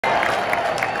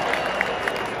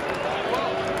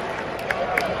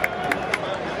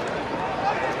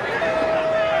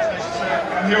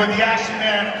here with the Action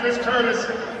Man, Chris Curtis.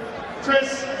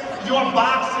 Chris, your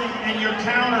boxing and your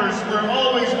counters were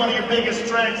always one of your biggest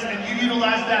strengths, and you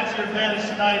utilized that to your advantage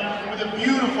tonight with a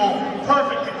beautiful,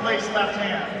 perfectly placed left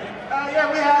hand.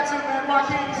 Yeah, we had to, man.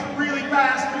 Joaquin's really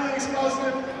fast, really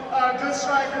explosive, good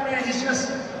striker, man. He's just,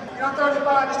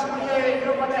 35, just 28, you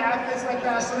don't run the athletes like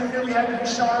that, so we really had to be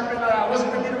sharp, and I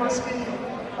wasn't really getting on speed.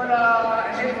 But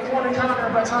I hate the corner counter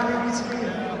by the time he beats me.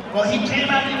 Well, he came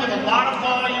at you with a lot of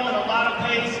volume and a lot of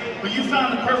pace, but you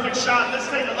found the perfect shot. Let's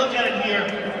take a look at it here.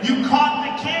 You caught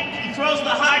the kick, he throws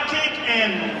the high kick,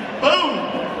 and boom,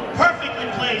 perfectly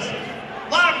placed.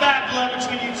 A lot of bad blood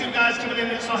between you two guys coming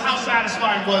in, so how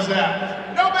satisfying was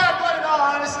that? No bad blood at all,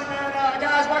 honestly, man.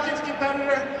 Guys, Joaquin's a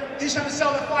competitor. He's trying to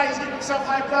sell the fight. He's getting himself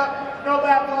hyped up. No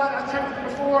bad blood. I've trained with him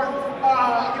before.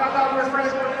 I thought we were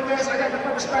friends going into this. I got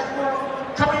nothing but respect for him.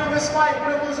 Coming into this fight,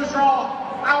 win, lose, or draw,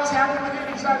 I was happy with it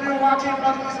because I knew Joaquin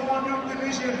Buckley's the one new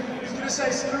division. He's going to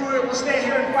say, screw it, we'll stay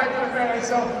here and fight for the fans.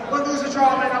 So, win, lose, or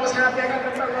draw, man, I was happy. I got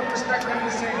nothing but respect for him to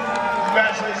say.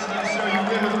 Congratulations, sir. You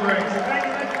win with grace. Thank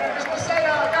you, thank you. I just want to say,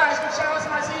 guys, good shout out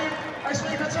to my team.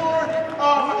 Actually, Couture,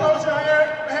 my coach right here,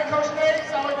 my head coach Nate,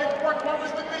 so they work wonders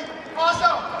with me. Also,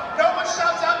 no one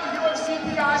shouts out the UFC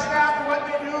PI staff for what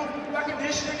they do, their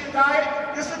conditioning and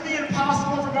diet. This would be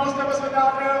impossible for most of us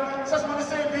without them. So I just want to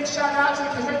say a big shout out to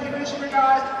the conditioner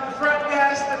guys, the front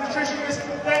desk, the nutritionists.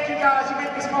 Thank you guys, you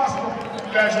make this possible.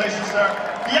 Congratulations, sir.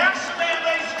 The Action Man,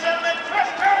 ladies and gentlemen, Chris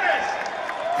Curtis.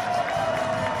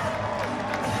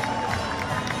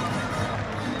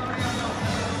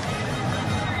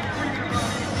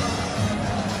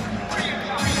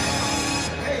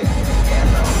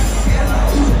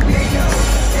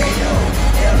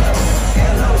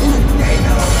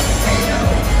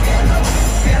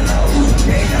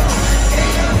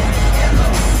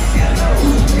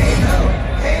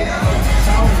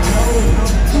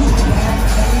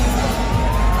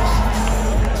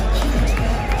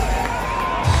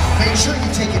 Make sure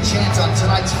you take a chance on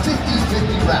tonight's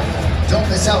 50-50 raffle. Don't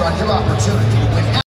miss out on your opportunity to win